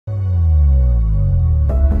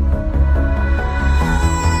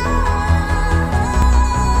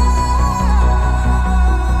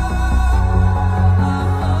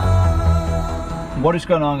What is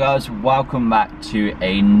going on, guys? Welcome back to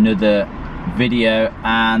another video,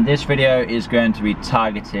 and this video is going to be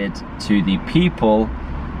targeted to the people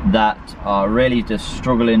that are really just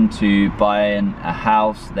struggling to buy a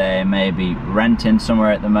house. They may be renting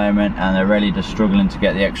somewhere at the moment and they're really just struggling to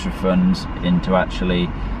get the extra funds into actually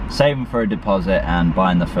saving for a deposit and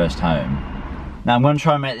buying the first home. Now I'm going to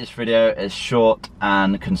try and make this video as short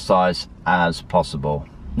and concise as possible.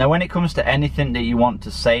 Now when it comes to anything that you want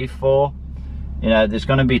to save for, you know, there's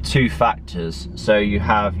going to be two factors. So you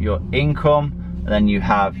have your income and then you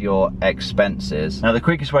have your expenses. Now the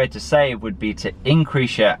quickest way to save would be to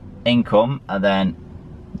increase your income and then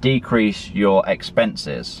decrease your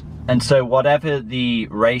expenses. And so whatever the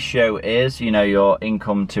ratio is, you know, your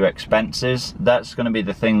income to expenses, that's going to be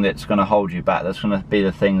the thing that's going to hold you back. That's going to be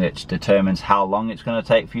the thing that determines how long it's going to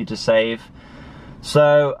take for you to save.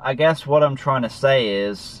 So I guess what I'm trying to say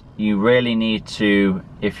is you really need to,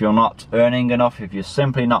 if you're not earning enough, if you're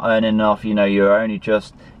simply not earning enough, you know, you're only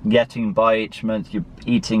just getting by each month, you're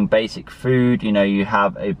eating basic food, you know, you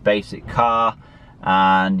have a basic car,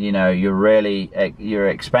 and you know, you're really, your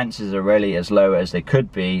expenses are really as low as they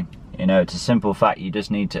could be. You know, it's a simple fact, you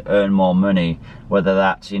just need to earn more money, whether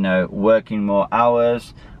that's, you know, working more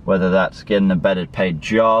hours, whether that's getting a better paid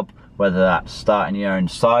job, whether that's starting your own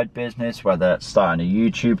side business, whether that's starting a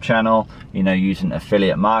YouTube channel, you know, using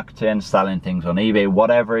affiliate marketing, selling things on eBay,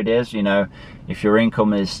 whatever it is. You know, if your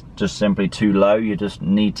income is just simply too low, you just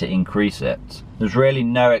need to increase it. There's really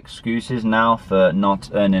no excuses now for not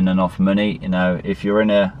earning enough money. You know, if you're in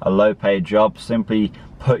a low paid job, simply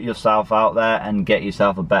put yourself out there and get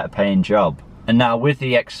yourself a better paying job. And now with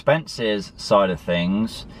the expenses side of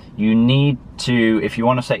things, you need to, if you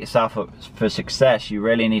want to set yourself up for success, you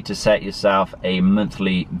really need to set yourself a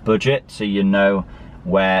monthly budget so you know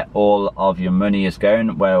where all of your money is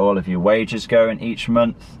going, where all of your wages go in each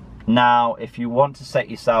month. Now, if you want to set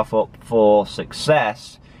yourself up for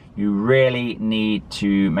success, you really need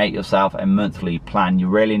to make yourself a monthly plan. You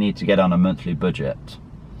really need to get on a monthly budget.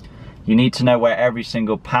 You need to know where every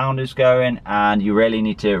single pound is going, and you really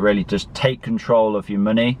need to really just take control of your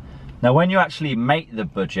money. Now when you actually make the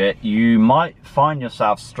budget, you might find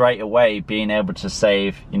yourself straight away being able to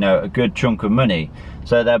save, you know, a good chunk of money.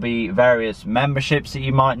 So there'll be various memberships that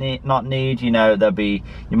you might not need. You know, you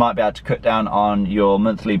might be able to cut down on your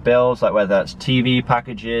monthly bills, like whether that's TV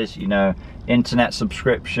packages, you know, internet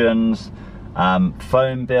subscriptions,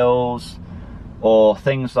 phone bills, or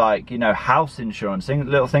things like, you know, house insurance,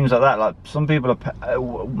 little things like that. Like some people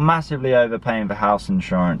are massively overpaying for house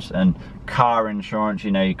insurance and car insurance. You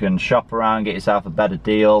know, you can shop around, get yourself a better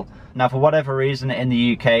deal. Now for whatever reason in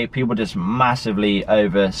the UK, people just massively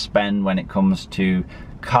overspend when it comes to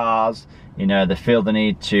cars. You know, they feel the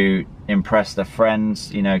need to impress their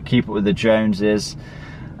friends, you know, keep up with the Joneses.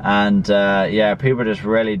 And yeah, people just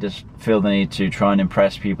really just feel the need to try and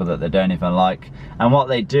impress people that they don't even like. And what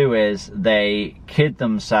they do is they kid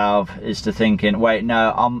themselves into thinking, wait,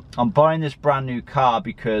 no, I'm buying this brand new car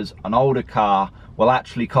because an older car will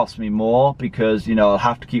actually cost me more, because, you know, I'll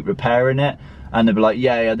have to keep repairing it. And they'll be like,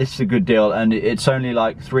 yeah, this is a good deal, and it's only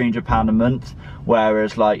like £300 a month.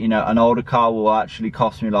 Whereas, like, you know, an older car will actually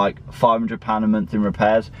cost me like £500 a month in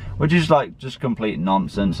repairs, which is like just complete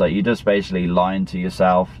nonsense. Like, you're just basically lying to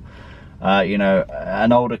yourself. You know,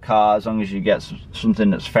 an older car, as long as you get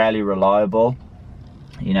something that's fairly reliable,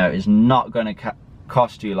 you know, is not going to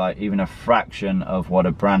cost you like even a fraction of what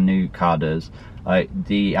a brand new car does. Like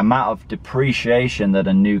the amount of depreciation that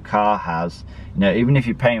a new car has, you know, even if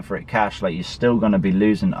you're paying for it cash, like, you're still going to be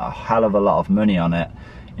losing a hell of a lot of money on it,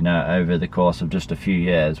 you know, over the course of just a few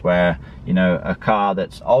years. Where, you know, a car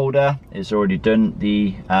that's older is already done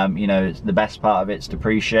the you know, the best part of its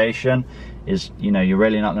depreciation is, you know, you're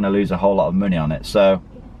really not going to lose a whole lot of money on it. So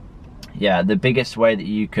yeah, the biggest way that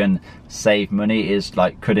you can save money is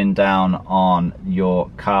like cutting down on your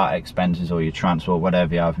car expenses or your transport,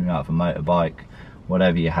 whatever you have. You have a motorbike,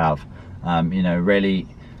 whatever you have. You know, really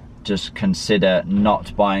just consider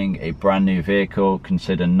not buying a brand new vehicle.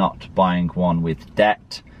 Consider not buying one with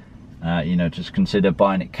debt. You know, just consider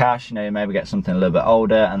buying it cash. You know, maybe get something a little bit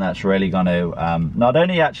older, and that's really going to not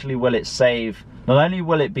only actually will it save, not only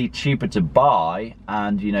will it be cheaper to buy,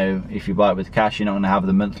 and, you know, if you buy it with cash, you're not going to have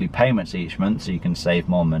the monthly payments each month, so you can save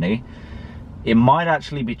more money. It might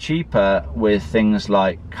actually be cheaper with things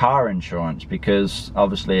like car insurance, because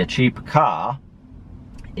obviously a cheaper car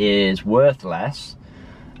is worth less,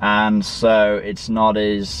 and so it's not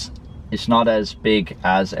as big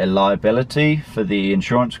as a liability for the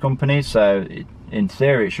insurance company. So in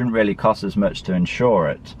theory, it shouldn't really cost as much to insure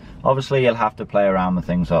it. Obviously, you'll have to play around with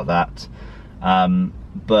things like that.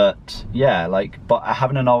 But yeah, like, but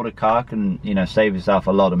having an older car can, you know, save yourself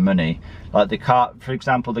a lot of money. Like the car, for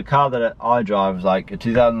example, the car that I drive is like a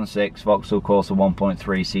 2006 Vauxhall Corsa 1.3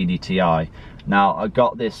 CDTI. Now I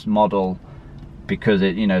got this model because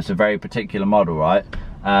it, you know, it's a very particular model, right?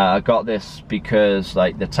 I got this because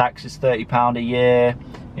like the tax is £30 a year,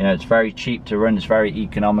 you know, it's very cheap to run, it's very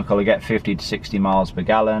economical. I get 50 to 60 miles per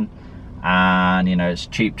gallon, and you know, it's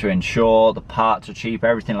cheap to insure, the parts are cheap,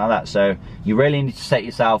 everything like that. So you really need to set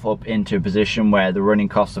yourself up into a position where the running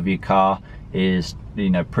cost of your car is,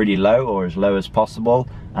 you know, pretty low, or as low as possible,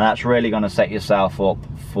 and that's really going to set yourself up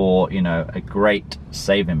for, you know, a great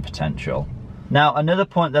saving potential. Now, another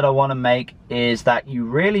point that I want to make is that you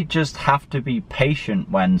really just have to be patient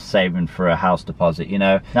when saving for a house deposit, you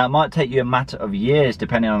know. Now, it might take you a matter of years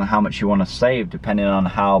depending on how much you want to save, depending on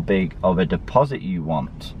how big of a deposit you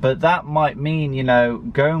want. But that might mean, you know,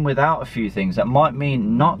 going without a few things. That might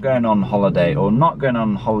mean not going on holiday, or not going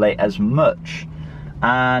on holiday as much.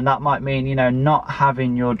 And that might mean, you know, not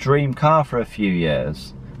having your dream car for a few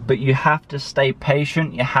years. But you have to stay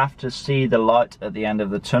patient, you have to see the light at the end of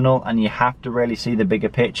the tunnel, and you have to really see the bigger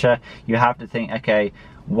picture. You have to think, okay,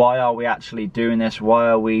 why are we actually doing this? Why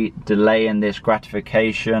are we delaying this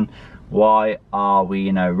gratification? Why are we,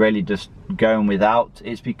 you know, really just going without?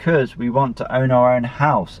 It's because we want to own our own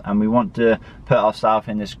house, and we want to put ourselves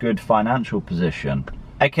in this good financial position.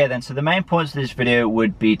 Okay then, so the main points of this video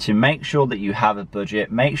would be to make sure that you have a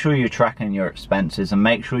budget, make sure you're tracking your expenses, and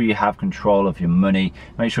make sure you have control of your money,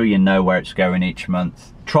 make sure you know where it's going each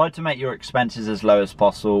month. Try to make your expenses as low as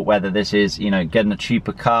possible, whether this is, you know, getting a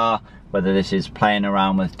cheaper car, whether this is playing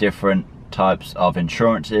around with different types of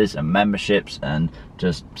insurances and memberships, and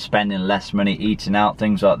just spending less money eating out,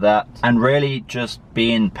 things like that. And really just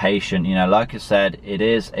being patient, you know, like I said, it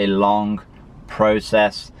is a long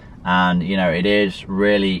process, and you know, it is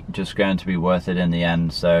really just going to be worth it in the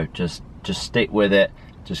end. So just stick with it,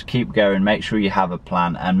 just keep going, make sure you have a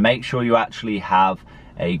plan, and make sure you actually have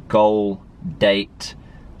a goal date.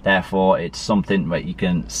 Therefore, it's something that you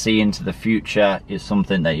can see into the future. It's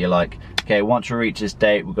something that you're like, okay, once we reach this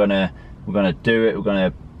date, we're gonna do it, we're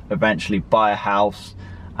gonna eventually buy a house.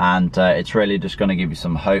 And it's really just going to give you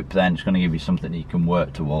some hope then. It's going to give you something that you can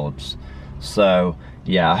work towards. So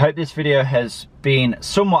yeah, I hope this video has been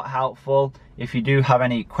somewhat helpful. If you do have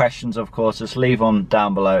any questions, of course, just leave them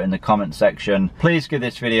down below in the comment section. Please give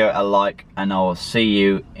this video a like, and I will see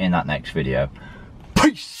you in that next video.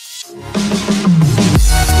 Peace!